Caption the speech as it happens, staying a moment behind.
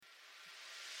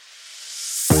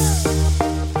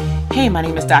Hey, my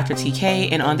name is Dr.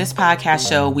 TK, and on this podcast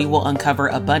show, we will uncover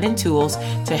abundant tools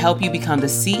to help you become the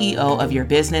CEO of your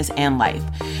business and life.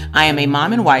 I am a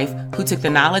mom and wife who took the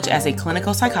knowledge as a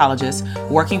clinical psychologist,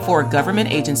 working for a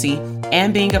government agency,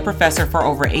 and being a professor for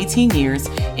over 18 years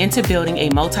into building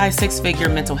a multi-six-figure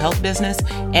mental health business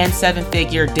and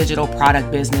seven-figure digital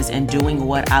product business and doing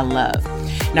what I love.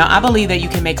 Now, I believe that you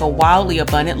can make a wildly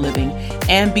abundant living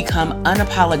and become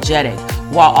unapologetic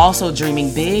while also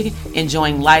dreaming big,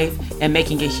 enjoying life, and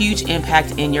making a huge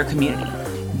impact in your community.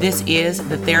 This is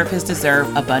the Therapists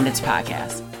Deserve Abundance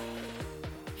podcast.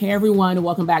 Hey everyone,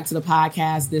 welcome back to the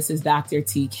podcast. This is Dr.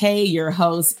 TK, your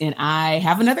host, and I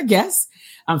have another guest.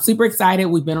 I'm super excited.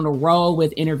 We've been on a roll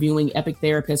with interviewing epic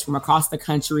therapists from across the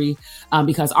country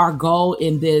because our goal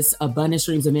in this Abundant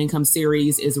Streams of Income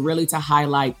series is really to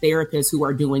highlight therapists who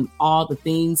are doing all the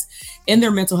things in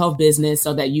their mental health business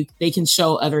so that they can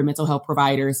show other mental health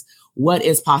providers what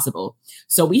is possible.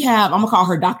 So we have, I'm going to call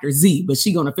her Dr. Z, but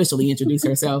she's going to officially introduce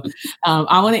herself.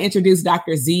 I want to introduce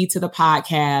Dr. Z to the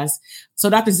podcast. So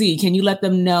Dr. Z, can you let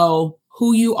them know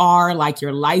who you are, like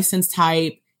your license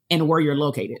type, and where you're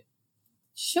located?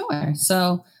 Sure.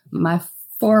 So my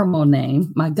formal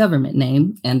name, my government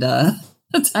name, and the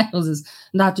titles is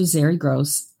Dr. Zeri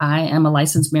Gross. I am a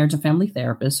licensed marriage and family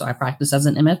therapist. So I practice as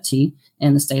an MFT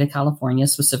in the state of California,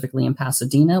 specifically in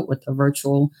Pasadena, with a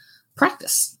virtual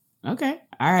practice. Okay.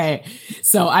 All right.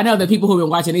 So I know that people who've been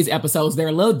watching these episodes, they're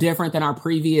a little different than our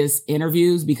previous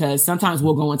interviews because sometimes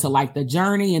we'll go into like the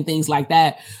journey and things like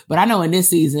that. But I know in this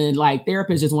season, like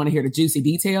therapists just want to hear the juicy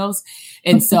details.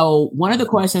 And so one of the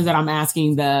questions that I'm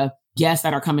asking the guests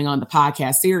that are coming on the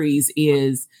podcast series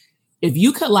is if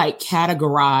you could like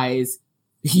categorize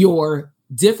your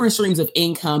different streams of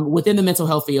income within the mental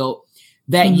health field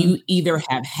that you either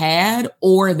have had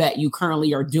or that you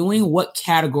currently are doing, what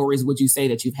categories would you say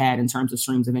that you've had in terms of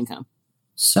streams of income?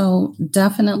 So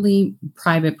definitely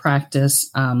private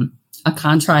practice, a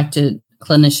contracted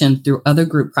clinician through other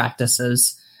group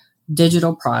practices,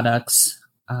 digital products,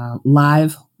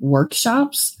 live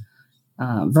workshops,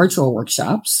 virtual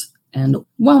workshops, and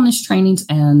wellness trainings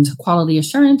and quality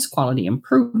assurance, quality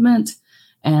improvement,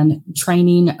 and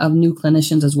training of new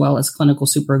clinicians, as well as clinical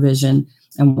supervision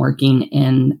and working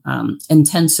in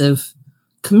intensive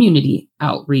community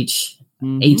outreach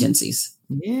agencies.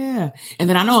 Yeah. And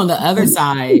then I know on the other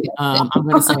side, I'm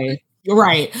going to say, you're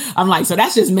right. I'm like, so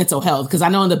that's just mental health. Because I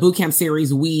know in the bootcamp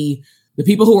series, the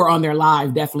people who were on there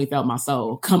live definitely felt my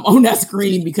soul come on that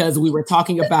screen because we were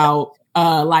talking about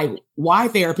like why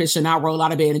therapists should not roll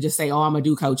out of bed and just say, oh, I'm going to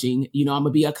do coaching. You know, I'm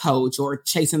going to be a coach or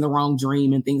chasing the wrong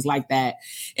dream and things like that.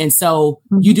 And so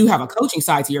you do have a coaching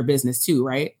side to your business too,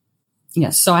 right?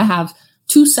 Yes. So I have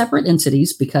two separate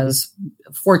entities because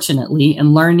fortunately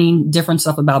in learning different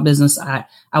stuff about business, I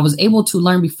was able to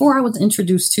learn before I was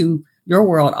introduced to your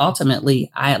world. Ultimately,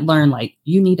 I had learned like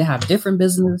you need to have different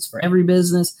business for every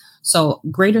business. So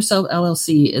Greater Self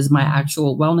LLC is my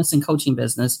actual wellness and coaching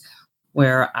business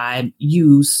where I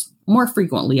use more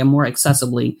frequently and more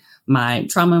accessibly my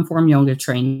trauma-informed yoga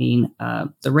training,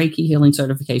 the Reiki healing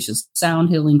certifications, sound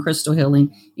healing, crystal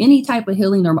healing, any type of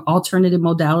healing or alternative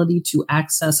modality to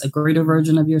access a greater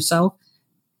version of yourself,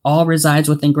 all resides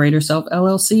within Greater Self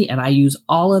LLC. And I use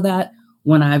all of that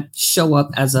when I show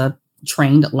up as a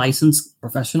trained, licensed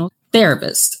professional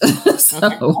therapist.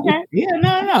 Okay. Yeah,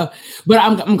 no. But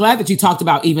I'm glad that you talked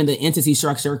about even the entity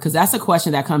structure, because that's a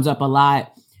question that comes up a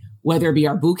lot, whether it be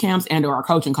our boot camps and or our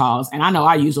coaching calls. And I know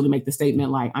I usually make the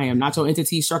statement like, I am not your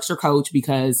entity structure coach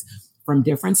because from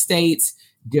different states,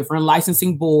 different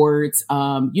licensing boards,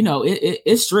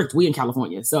 it's strict. We in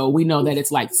California. So we know that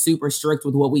it's like super strict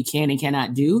with what we can and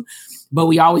cannot do. But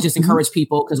we always just encourage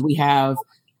people because we have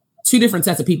two different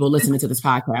sets of people listening to this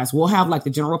podcast. We'll have like the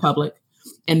general public,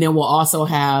 and then we'll also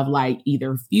have like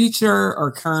either future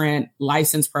or current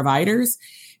licensed providers.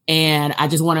 And I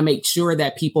just want to make sure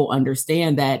that people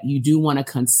understand that you do want to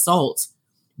consult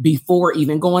before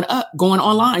even going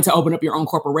online to open up your own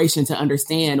corporation to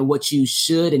understand what you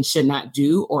should and should not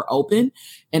do or open.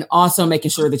 And also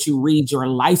making sure that you read your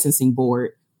licensing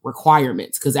board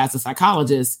requirements. Because as a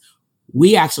psychologist,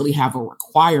 we actually have a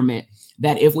requirement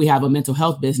that if we have a mental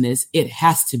health business, it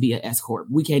has to be an S Corp.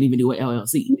 We can't even do an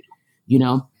LLC,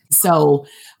 So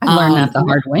I learned that the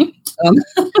hard way.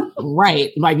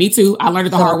 Right. Like me too. I learned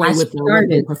it the hard way with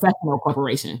the professional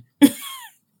corporation.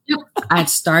 I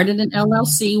started an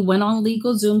LLC, went on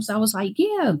legal Zooms. I was like,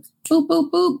 yeah, boop,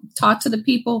 boop, boop, talk to the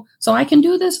people. So I can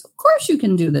do this. Of course you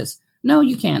can do this. No,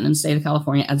 you can't in the state of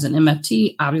California. As an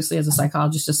MFT, obviously as a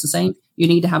psychologist, just the same. You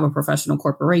need to have a professional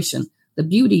corporation. The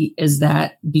beauty is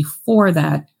that before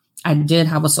that, I did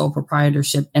have a sole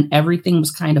proprietorship and everything was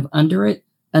kind of under it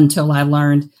until I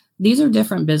learned these are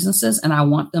different businesses and I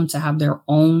want them to have their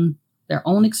own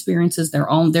experiences,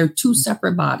 they're two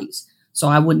separate bodies. So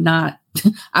I would not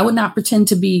pretend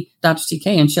to be Dr. TK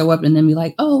and show up and then be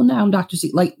like, oh, now I'm Dr.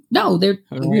 C. Like, no, they're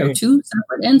two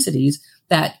separate entities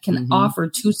that can offer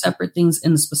two separate things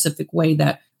in a specific way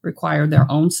that require their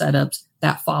own setups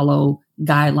that follow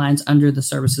guidelines under the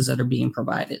services that are being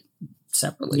provided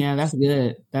separately. Yeah, that's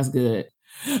good. That's good.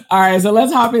 All right, so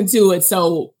let's hop into it.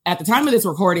 So at the time of this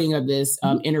recording of this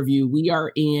interview,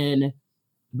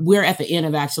 we're at the end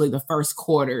of actually the first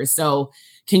quarter. So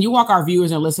can you walk our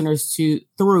viewers and listeners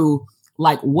through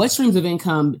like what streams of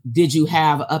income did you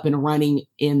have up and running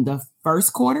in the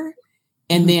first quarter?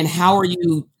 And then how are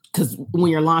you, because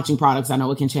when you're launching products, I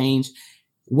know it can change.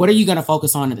 What are you going to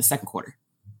focus on in the second quarter?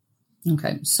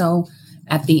 Okay, so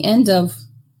at the end of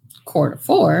quarter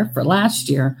 4 for last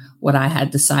year, what I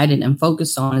had decided and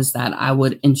focused on is that I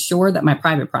would ensure that my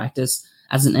private practice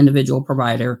as an individual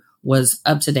provider was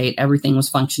up to date. Everything was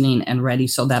functioning and ready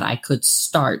so that I could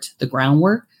start the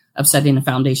groundwork of setting a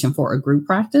foundation for a group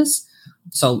practice.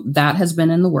 So that has been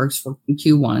in the works for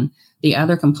Q1. The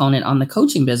other component on the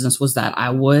coaching business was that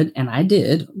I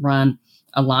did run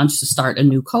a launch to start a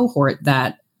new cohort.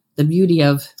 That the beauty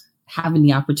of having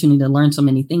the opportunity to learn so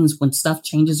many things, when stuff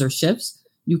changes or shifts,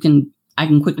 I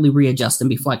can quickly readjust and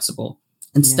be flexible.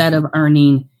 Instead of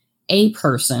earning a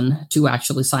person to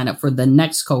actually sign up for the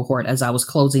next cohort, as I was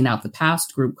closing out the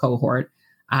past group cohort,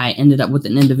 I ended up with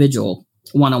an individual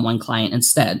one-on-one client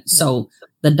instead. So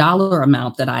the dollar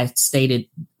amount that I stated,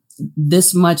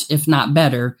 this much, if not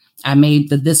better, I made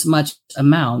this much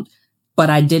amount, but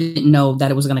I didn't know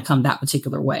that it was going to come that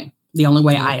particular way. The only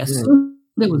way I assumed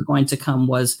it was going to come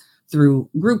was through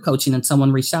group coaching, and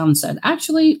someone reached out and said,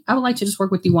 actually, I would like to just work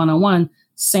with you one-on-one.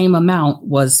 Same amount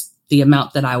was the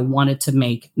amount that I wanted to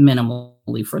make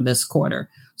minimally for this quarter.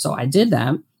 So I did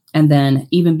that. And then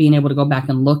even being able to go back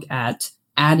and look at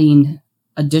adding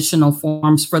additional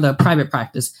forms for the private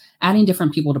practice, adding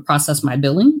different people to process my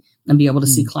billing and be able to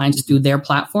see clients through their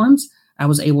platforms. I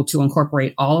was able to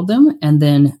incorporate all of them and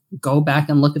then go back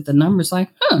and look at the numbers like,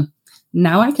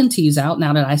 now I can tease out,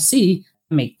 now that I see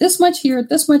make this much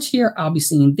here, I'll be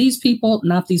seeing these people,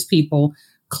 not these people,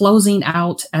 closing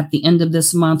out at the end of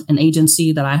this month, an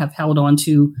agency that I have held on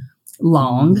to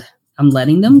long. I'm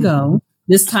letting them go.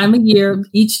 This time of year,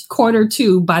 each quarter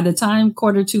 2, by the time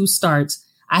quarter 2 starts,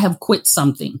 I have quit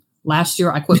something. Last year,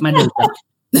 I quit my day job.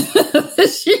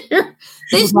 This year.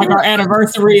 It's like our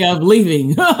anniversary of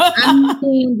leaving. I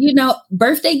mean,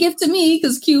 birthday gift to me,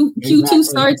 because Q2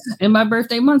 starts in my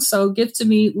birthday month. So gift to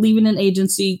me, leaving an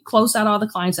agency, closed out all the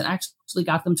clients and actually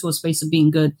got them to a space of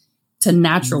being good to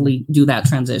naturally do that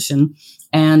transition.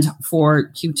 And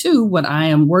for Q2, what I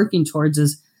am working towards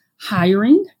is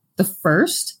hiring the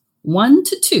first 1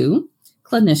 to 2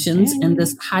 clinicians in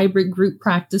this hybrid group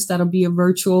practice that'll be a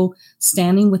virtual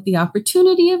standing with the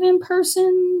opportunity of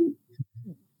in-person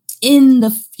in the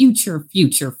future,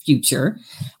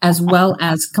 as well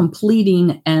as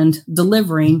completing and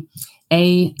delivering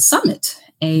a summit,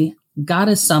 a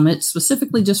goddess summit,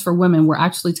 specifically just for women. We're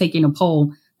actually taking a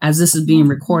poll as this is being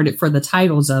recorded for the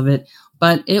titles of it,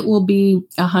 but it will be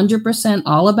 100%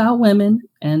 all about women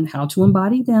and how to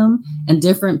embody them and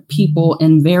different people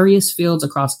in various fields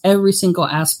across every single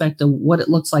aspect of what it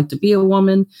looks like to be a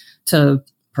woman, to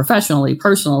professionally,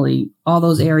 personally, all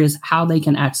those areas, how they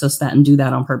can access that and do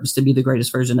that on purpose to be the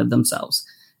greatest version of themselves.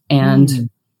 And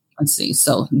let's see.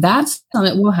 So that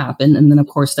summit will happen. And then, of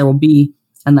course, there will be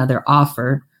another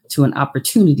offer to an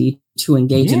opportunity to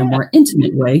engage in a more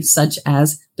intimate way, such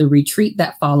as the retreat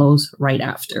that follows right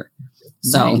after.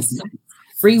 So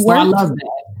free work. I love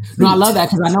that. No, I love that,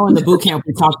 because I know in the boot camp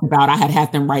we talked about, I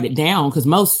had them write it down, because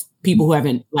most people who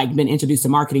haven't been introduced to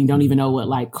marketing don't even know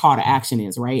what call to action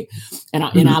is, right? And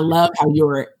I love how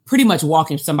you're pretty much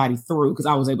walking somebody through, because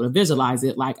I was able to visualize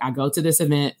it. Like, I go to this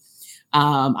event,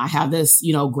 I have this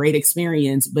great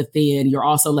experience, but then you're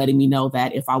also letting me know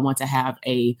that if I want to have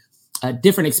a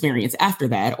different experience after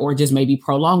that, or just maybe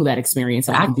prolong that experience,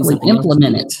 I can do something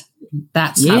implement it.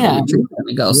 That's how the retreat is going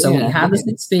to go. So we have this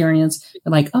experience.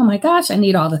 You're like, oh my gosh, I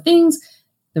need all the things.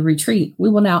 The retreat, we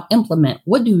will now implement.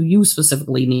 What do you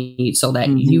specifically need so that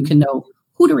you can know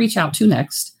who to reach out to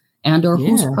next, and or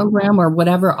whose program or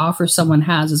whatever offer someone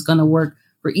has is going to work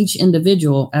for each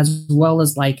individual, as well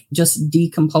as just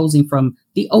decomposing from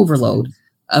the overload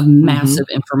of massive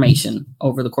information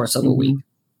over the course of a week.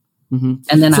 And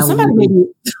then I'm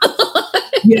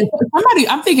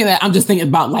thinking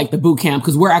about the boot camp,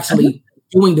 because we're actually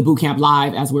doing the boot camp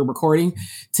live as we're recording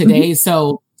today.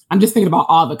 So I'm just thinking about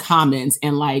all the comments.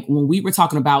 And like when we were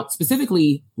talking about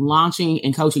specifically launching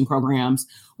and coaching programs,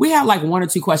 we had like 1 or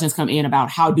 2 questions come in about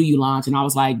how do you launch? And I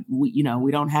was like, we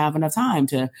don't have enough time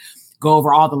to go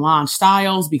over all the launch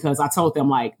styles, because I told them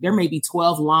like there may be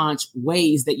 12 launch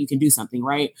ways that you can do something,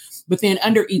 right? But then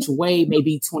under each way may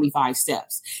be 25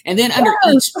 steps. And then under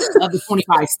each of the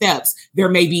 25 steps, there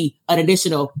may be an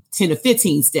additional 10 to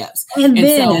 15 steps. And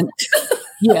then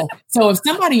yeah. So if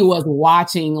somebody was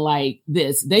watching like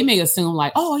this, they may assume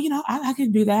like, oh, I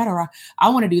can do that, or I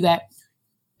want to do that.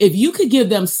 If you could give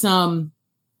them some,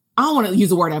 I don't want to use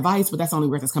the word advice, but that's the only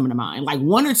word that's coming to mind, like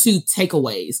 1 or 2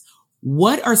 takeaways.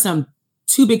 What are some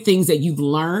 2 big things that you've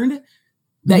learned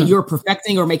that you're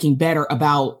perfecting or making better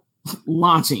about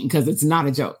launching? Because it's not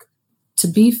a joke. To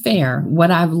be fair, what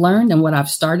I've learned and what I've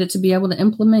started to be able to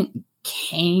implement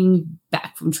came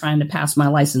back from trying to pass my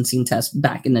licensing test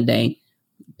back in the day.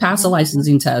 Pass a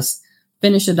licensing test,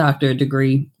 finish a doctorate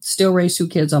degree, still raise 2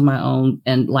 kids on my own,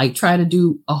 and like try to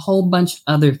do a whole bunch of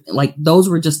other, like those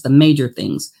were just the major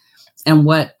things. And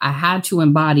what I had to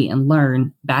embody and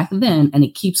learn back then, and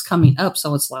it keeps coming up.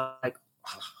 So it's like,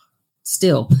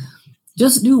 still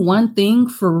just do one thing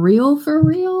for real,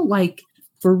 like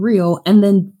for real, and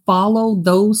then follow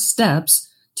those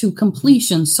steps to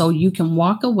completion so you can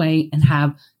walk away and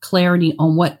have clarity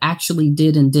on what actually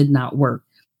did and did not work.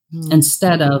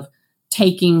 Instead of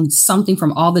taking something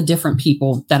from all the different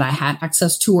people that I had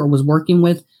access to or was working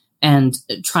with and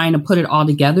trying to put it all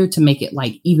together to make it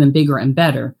like even bigger and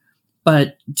better.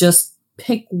 But just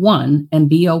pick one and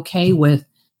be okay with,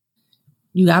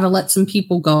 you got to let some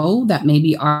people go that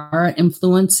maybe are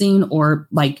influencing or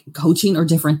like coaching or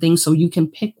different things. So you can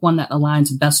pick one that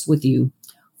aligns best with you.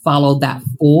 Follow that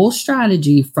full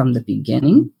strategy from the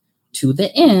beginning to the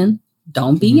end.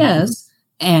 Don't BS,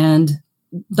 and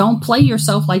don't play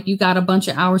yourself like you got a bunch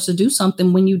of hours to do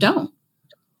something when you don't.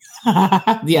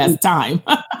 Yes, time.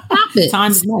 Stop it.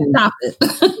 Time is money. Stop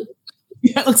it.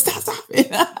 Yeah, look, stop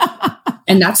it.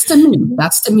 And that's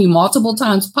to me multiple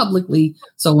times publicly.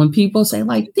 So when people say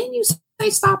like, didn't you say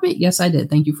stop it? Yes, I did.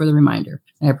 Thank you for the reminder.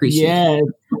 I appreciate it.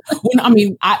 Well, I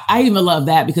mean, I even love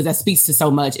that because that speaks to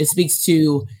so much. It speaks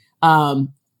to,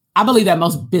 I believe that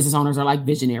most business owners are like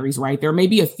visionaries, right? There may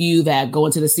be a few that go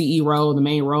into the CE role, the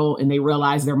main role, and they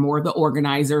realize they're more the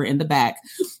organizer in the back.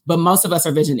 But most of us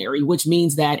are visionary, which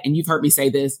means that, and you've heard me say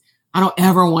this, I don't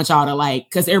ever want y'all to like,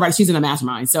 because she's in a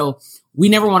mastermind. So we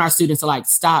never want our students to like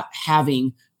stop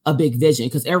having a big vision,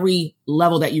 because every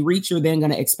level that you reach, you're then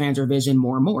going to expand your vision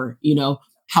more and more,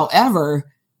 However,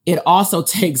 it also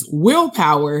takes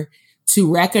willpower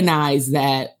to recognize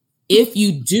that if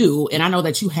you do, and I know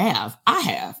that I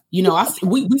have,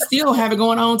 we still have it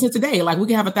going on to today. Like we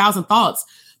can have 1,000 thoughts,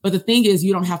 but the thing is,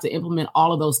 you don't have to implement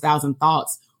all of those 1,000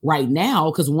 thoughts right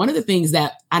now. Because one of the things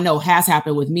that I know has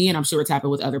happened with me, and I'm sure it's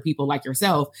happened with other people like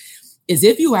yourself, is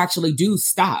if you actually do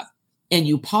stop and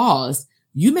you pause,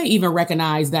 you may even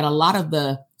recognize that a lot of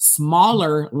the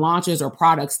smaller launches or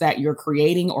products that you're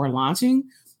creating or launching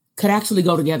could actually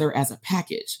go together as a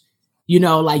package.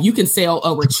 Like you can sell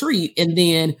a retreat, and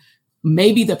then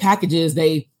maybe the packages,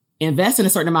 they invest in a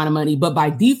certain amount of money, but by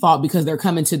default, because they're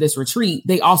coming to this retreat,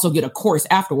 they also get a course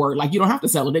afterward. Like you don't have to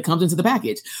sell it. It comes into the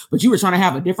package, but you were trying to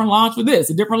have a different launch for this,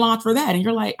 a different launch for that. And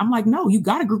I'm like, no, you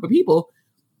got a group of people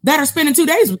that are spending 2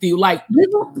 days with you. Like give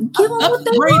them what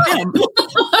they want.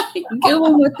 Give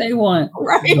them what they want.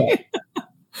 Right.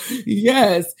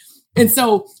 Yes. And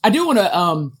so I do want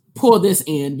to pull this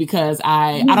in, because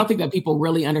I don't think that people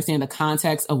really understand the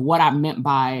context of what I meant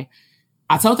by,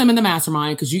 I told them in the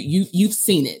mastermind, because you've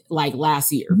seen it like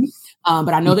last year.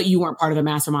 But I know that you weren't part of the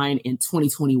mastermind in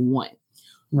 2021,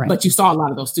 right? But you saw a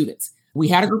lot of those students. We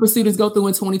had a group of students go through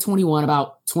in 2021,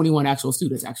 about 21 actual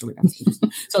students, actually.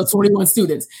 So 21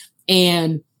 students.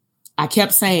 And I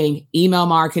kept saying email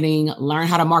marketing, learn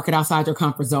how to market outside your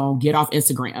comfort zone, get off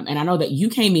Instagram. And I know that you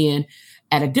came in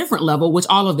at a different level, which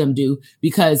all of them do,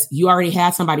 because you already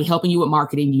had somebody helping you with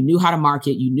marketing. You knew how to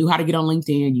market. You knew how to get on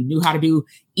LinkedIn. You knew how to do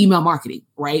email marketing,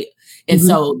 right? And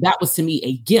so that was to me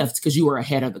a gift, because you were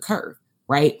ahead of the curve,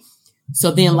 right?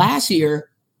 So then last year,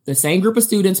 the same group of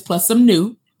students plus some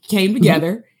new came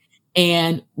together,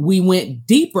 and we went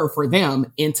deeper for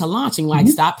them into launching, like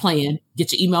stop playing,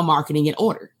 get your email marketing in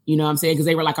order. You know what I'm saying? Because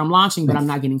they were like, I'm launching, but I'm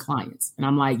not getting clients. And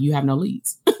I'm like, you have no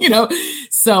leads,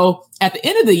 So at the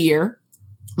end of the year,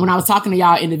 when I was talking to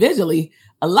y'all individually,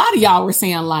 a lot of y'all were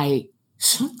saying like,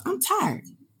 I'm tired.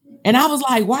 And I was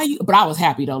like, why you? But I was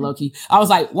happy though, low-key. I was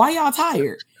like, why y'all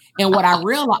tired? And what I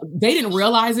realized, they didn't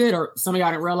realize it, or some of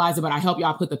y'all didn't realize it, but I helped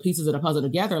y'all put the pieces of the puzzle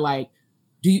together. Like,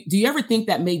 do you ever think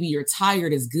that maybe you're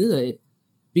tired is good,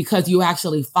 because you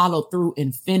actually followed through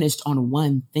and finished on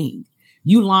one thing.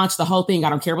 You launched the whole thing. I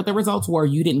don't care what the results were.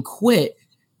 You didn't quit,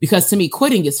 because to me,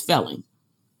 quitting is failing.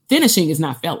 Finishing is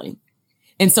not failing.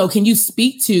 And so can you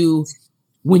speak to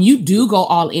when you do go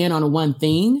all in on one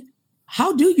thing,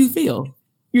 how do you feel?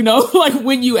 Like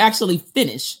when you actually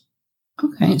finish?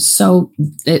 Okay. So,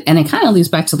 it kind of leads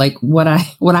back to like what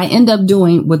I end up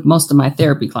doing with most of my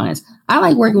therapy clients. I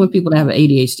like working with people that have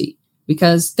ADHD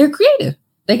because they're creative.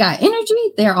 They got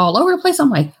energy. They're all over the place.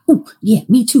 I'm like, oh yeah,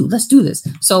 me too. Let's do this.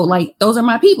 So like, those are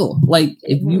my people. Like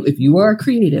if you are a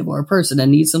creative or a person that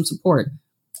needs some support,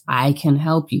 I can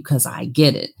help you because I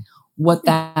get it. What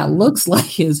that looks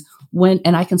like is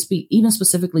and I can speak even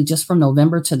specifically just from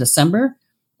November to December,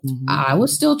 I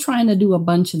was still trying to do a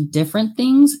bunch of different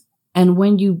things. And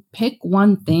when you pick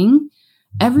one thing,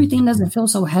 everything doesn't feel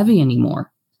so heavy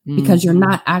anymore because you're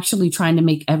not actually trying to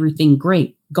make everything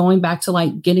great. Going back to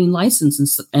like getting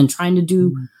licensed and trying to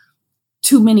do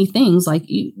too many things, like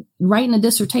writing a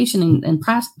dissertation and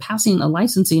passing a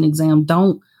licensing exam,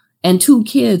 and 2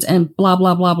 kids and blah,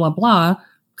 blah, blah, blah, blah.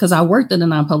 Because I worked at a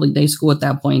non-public day school at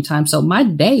that point in time. So my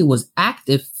day was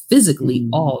active physically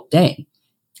all day.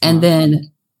 And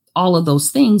then all of those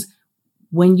things,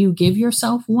 when you give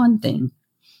yourself one thing,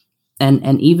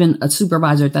 and even a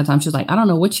supervisor at that time, she was like, I don't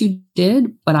know what you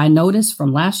did, but I noticed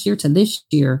from last year to this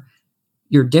year,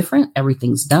 you're different.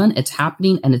 Everything's done. It's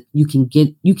happening. And you can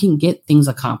get things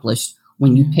accomplished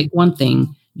when you pick one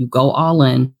thing, you go all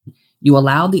in, you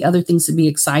allow the other things to be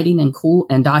exciting and cool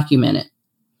and document it.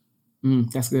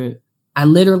 That's good. I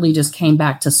literally just came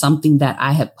back to something that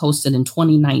I had posted in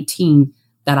 2019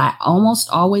 that I almost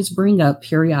always bring up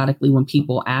periodically when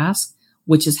people ask,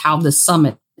 which is how the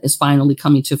summit is finally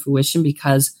coming to fruition,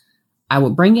 because I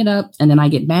would bring it up and then I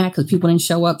get mad because people didn't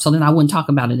show up. So then I wouldn't talk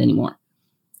about it anymore.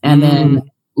 And then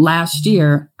last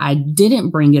year, I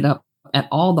didn't bring it up at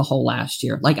all the whole last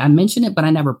year. Like I mentioned it, but I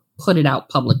never put it out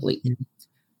publicly.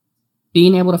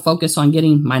 Being able to focus on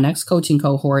getting my next coaching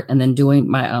cohort and then doing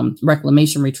my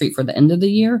reclamation retreat for the end of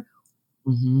the year.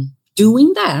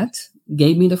 Doing that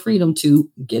gave me the freedom to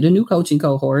get a new coaching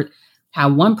cohort,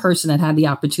 have one person that had the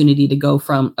opportunity to go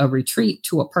from a retreat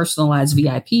to a personalized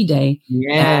VIP day.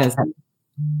 Yes.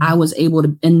 I was able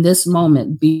to, in this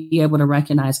moment, be able to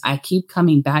recognize I keep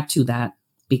coming back to that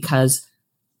because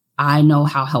I know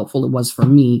how helpful it was for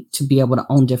me to be able to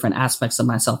own different aspects of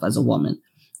myself as a woman.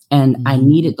 And I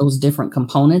needed those different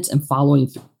components and following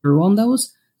through on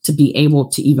those to be able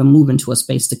to even move into a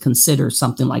space to consider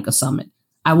something like a summit.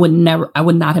 I would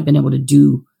not have been able to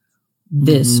do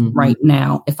this right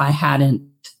now if I hadn't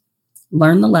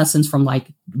learned the lessons from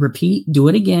like repeat, do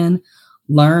it again,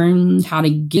 learn how to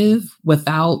give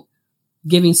without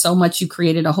giving so much. You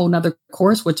created a whole nother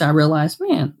course, which I realized,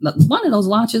 man, one of those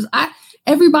launches,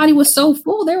 everybody was so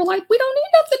full. They were like, we don't need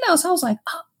nothing else. I was like,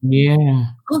 oh, yeah,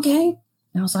 okay.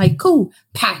 And I was like, cool,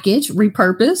 package,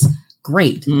 repurpose,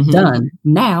 great, done.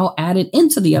 Now add it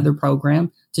into the other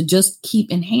program to just keep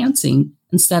enhancing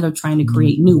instead of trying to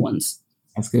create new ones.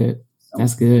 That's good.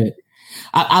 That's good.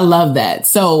 I love that.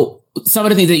 So some of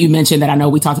the things that you mentioned that I know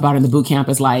we talked about in the boot camp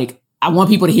is like, I want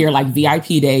people to hear like VIP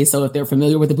days. So if they're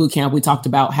familiar with the boot camp, we talked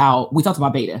about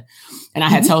beta. And I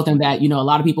had told them that, a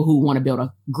lot of people who want to build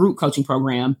a group coaching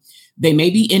program, they may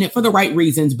be in it for the right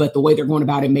reasons, but the way they're going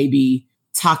about it may be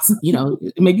toxic,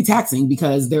 it may be taxing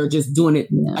because they're just doing it.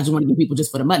 Yeah. I just want to give people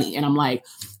just for the money. And I'm like,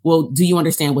 well, do you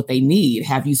understand what they need?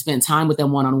 Have you spent time with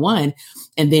them one-on-one?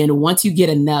 And then once you get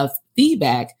enough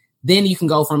feedback, then you can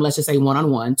go from, let's just say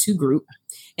one-on-one to group.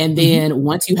 And then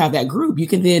once you have that group, you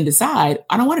can then decide,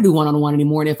 I don't want to do one-on-one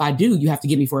anymore. And if I do, you have to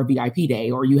get me for a VIP day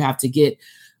or you have to get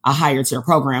a higher tier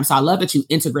program. So I love that you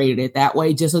integrated it that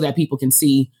way, just so that people can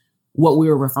see what we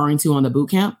were referring to on the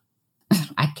boot camp.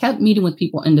 I kept meeting with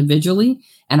people individually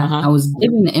and I was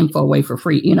giving the info away for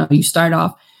free. You start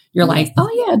off, you're like, oh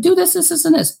yeah, do this,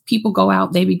 and this. People go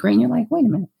out, they be great. And you're like, wait a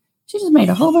minute. She just made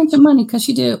a whole bunch of money because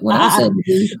she did what I said to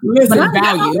do. Listen,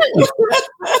 value.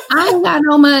 I ain't got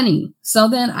no money. So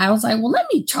then I was like, well, let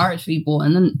me charge people.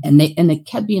 And they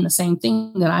kept being the same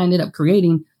thing that I ended up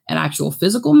creating an actual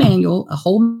physical manual, a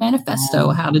whole manifesto,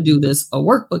 how to do this, a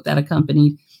workbook that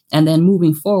accompanied. And then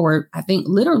moving forward, I think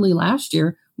literally last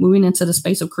year, moving into the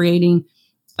space of creating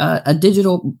a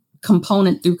digital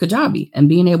component through Kajabi and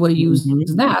being able to use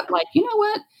that. Like, you know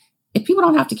what? If people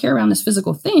don't have to carry around this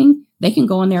physical thing, they can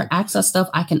go in there, access stuff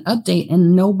I can update,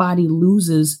 and nobody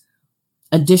loses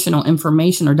additional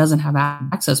information or doesn't have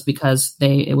access because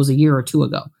it was a year or two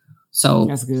ago. So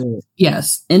that's good.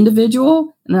 Yes,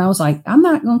 individual. And I was like, I'm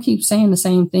not going to keep saying the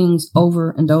same things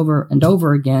over and over and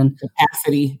over again.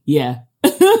 Capacity. Yeah.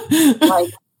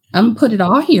 Like, I'm going to put it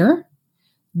all here.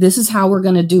 this is how we're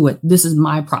going to do it. This is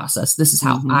my process. This is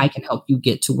how I can help you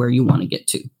get to where you want to get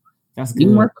to. That's good. You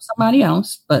can work with somebody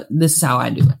else, but this is how I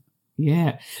do it.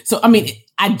 Yeah. So, I mean,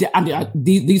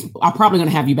 these I'm probably going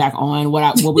to have you back on.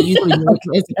 What we usually do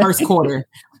is the first quarter.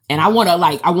 And I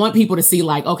want people to see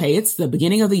like, okay, it's the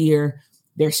beginning of the year.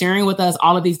 They're sharing with us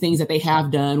all of these things that they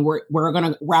have done. We're going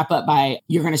to wrap up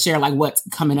you're going to share like what's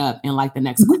coming up in like the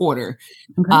next quarter.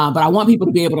 Okay. But I want people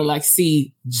to be able to like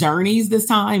see journeys this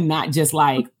time, not just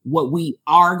like what we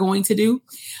are going to do.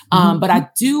 But I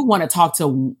do want to talk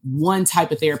to one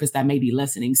type of therapist that may be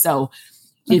listening. So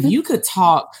if you could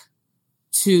talk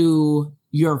to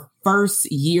your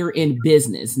first year in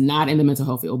business, not in the mental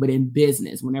health field, but in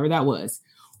business, whenever that was,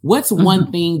 what's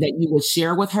one thing that you would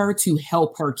share with her to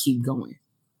help her keep going?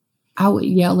 I would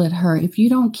yell at her, if you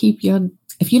don't keep your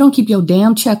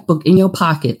damn checkbook in your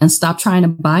pocket and stop trying to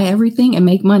buy everything and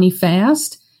make money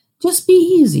fast, just be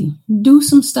easy. Do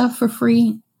some stuff for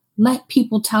free. Let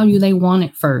people tell you they want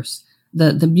it first.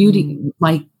 The beauty,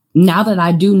 like now that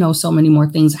I do know so many more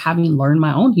things, having learned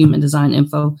my own human design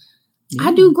info,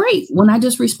 I do great when I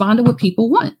just respond to what people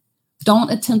want.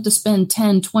 Don't attempt to spend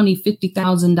 $10,000, $20,000,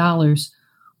 $50,000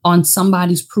 on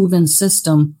somebody's proven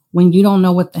system when you don't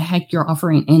know what the heck you're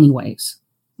offering anyways.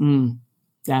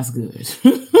 That's good.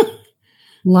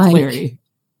 Like, clarity.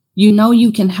 You know,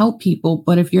 you can help people,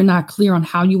 but if you're not clear on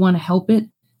how you want to help it,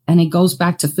 and it goes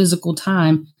back to physical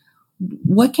time,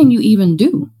 what can you even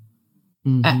do?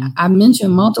 I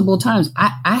mentioned multiple times,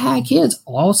 I had kids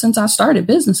all since I started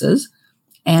businesses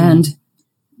and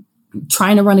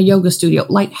trying to run a yoga studio.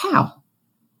 Like how?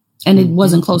 And it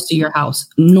wasn't close to your house,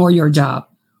 nor your job,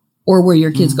 or where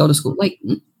your kids go to school. Like,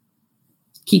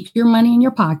 keep your money in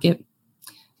your pocket,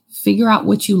 figure out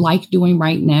what you like doing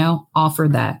right now, offer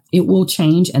that. It will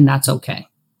change, and that's okay.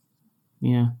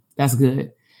 Yeah, that's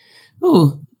good.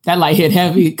 Ooh, that light hit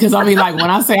heavy. Because I mean, like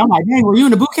when I say, I'm like, dang, were you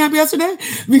in the boot camp yesterday?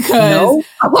 Because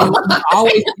I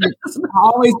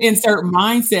always insert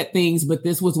mindset things, but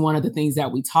this was one of the things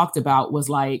that we talked about was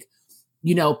like,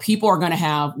 you know, people are going to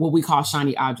have what we call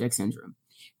shiny object syndrome.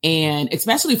 And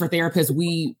especially for therapists,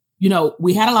 we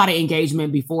had a lot of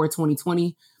engagement before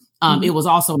 2020. It was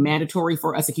also mandatory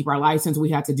for us to keep our license.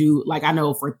 We had to do, like, I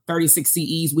know for 36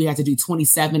 CEs, we had to do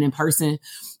 27 in person.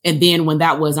 And then when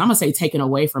that was, I'm going to say, taken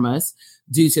away from us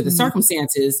due to the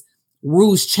circumstances,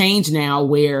 rules change now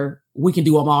where we can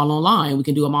do them all online. We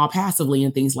can do them all passively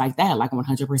and things like that, like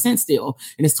 100% still.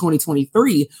 And it's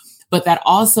 2023. But that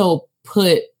also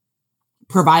put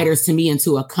providers to me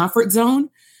into a comfort zone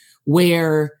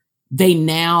where they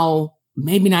now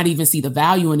maybe not even see the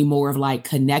value anymore of like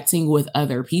connecting with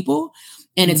other people.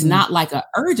 And it's not like an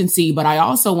urgency, but I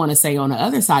also want to say on the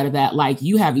other side of that, like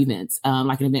you have events,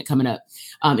 like an event coming up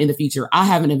in the future. I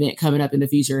have an event coming up in the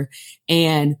future,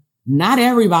 and not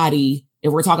everybody,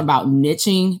 if we're talking about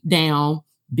niching down,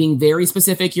 being very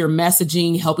specific, your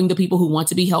messaging, helping the people who want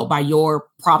to be helped by your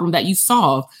problem that you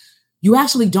solve, you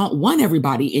actually don't want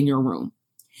everybody in your room.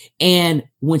 And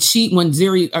when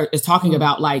Ziri is talking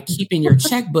about like keeping your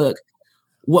checkbook,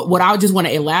 what I would just want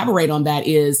to elaborate on that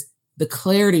is the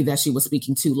clarity that she was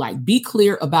speaking to. Like, be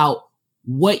clear about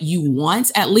what you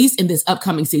want, at least in this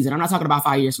upcoming season. I'm not talking about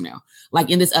 5 years from now.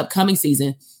 Like in this upcoming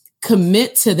season,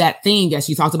 commit to that thing as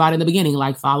she talked about in the beginning,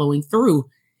 like following through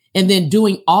and then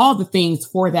doing all the things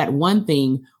for that one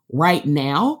thing right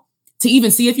now to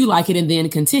even see if you like it and then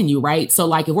continue, right? So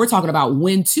like if we're talking about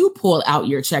when to pull out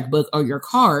your checkbook or your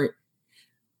card,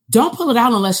 don't pull it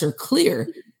out unless you're clear,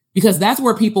 because that's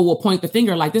where people will point the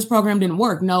finger like this program didn't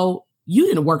work. No, you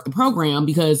didn't work the program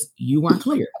because you weren't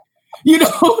clear, you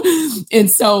know? And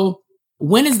so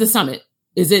when is the summit?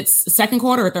 Is it second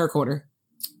quarter or third quarter?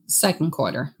 Second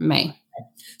quarter, May.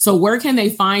 So where can they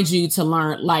find you to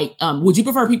learn? Like, would you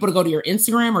prefer people to go to your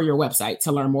Instagram or your website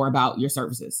to learn more about your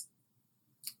services?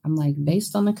 I'm like,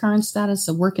 based on the current status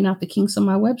of working out the kinks on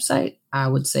my website, I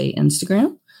would say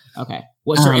Instagram. Okay.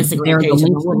 What's your Instagram page?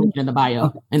 We'll link in the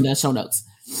bio and the show notes.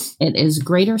 It is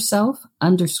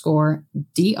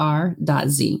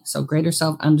greaterself_dr.z. So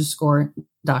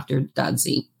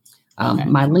greaterself_dr.z.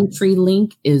 My Linktree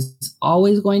link is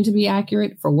always going to be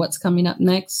accurate for what's coming up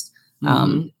next. They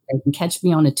can catch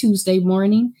me on a Tuesday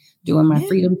morning doing my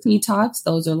Freedom Tea Talks.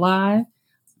 Those are live.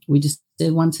 We just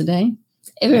did one today.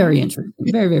 Very interesting.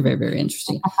 Very, very, very, very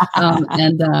interesting.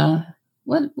 And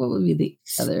what would be the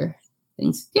other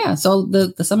things? Yeah. So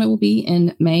the summit will be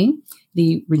in May.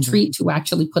 The retreat to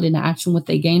actually put into action what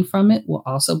they gain from it will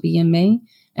also be in May.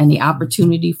 And the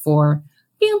opportunity for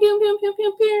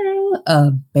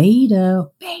a beta.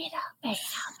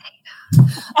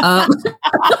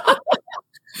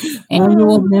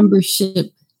 Annual membership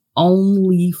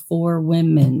only for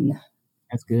women.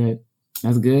 That's good.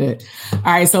 That's good. All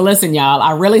right. So listen, y'all,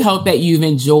 I really hope that you've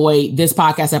enjoyed this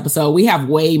podcast episode. We have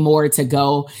way more to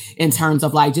go in terms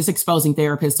of like just exposing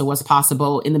therapists to what's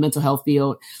possible in the mental health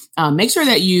field. Make sure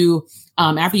that you,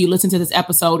 after you listen to this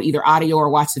episode, either audio or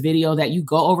watch the video, that you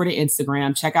go over to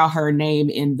Instagram, check out her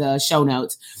name in the show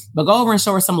notes, but go over and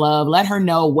show her some love. Let her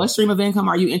know, what stream of income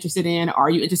are you interested in? Are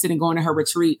you interested in going to her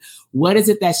retreat? What is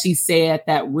it that she said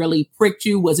that really pricked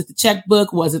you? Was it the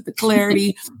checkbook? Was it the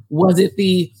clarity? Was it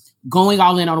the going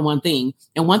all in on one thing?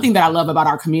 And one thing that I love about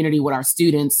our community with our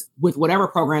students, with whatever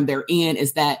program they're in,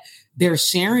 is that they're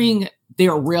sharing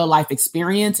their real life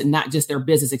experience and not just their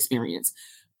business experience.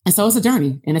 And so it's a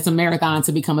journey and it's a marathon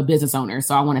to become a business owner.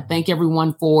 So I want to thank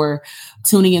everyone for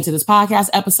tuning into this podcast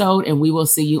episode, and we will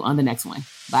see you on the next one.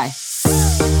 Bye.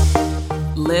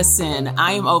 Listen,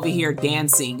 I am over here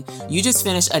dancing. You just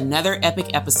finished another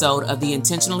epic episode of the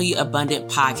Intentionally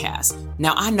Abundant podcast.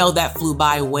 Now, I know that flew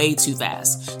by way too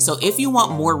fast. So if you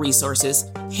want more resources,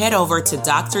 head over to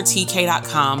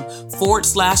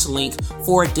drtk.com/link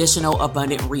for additional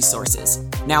abundant resources.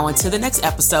 Now, until the next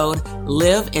episode,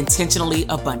 live intentionally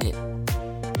abundant.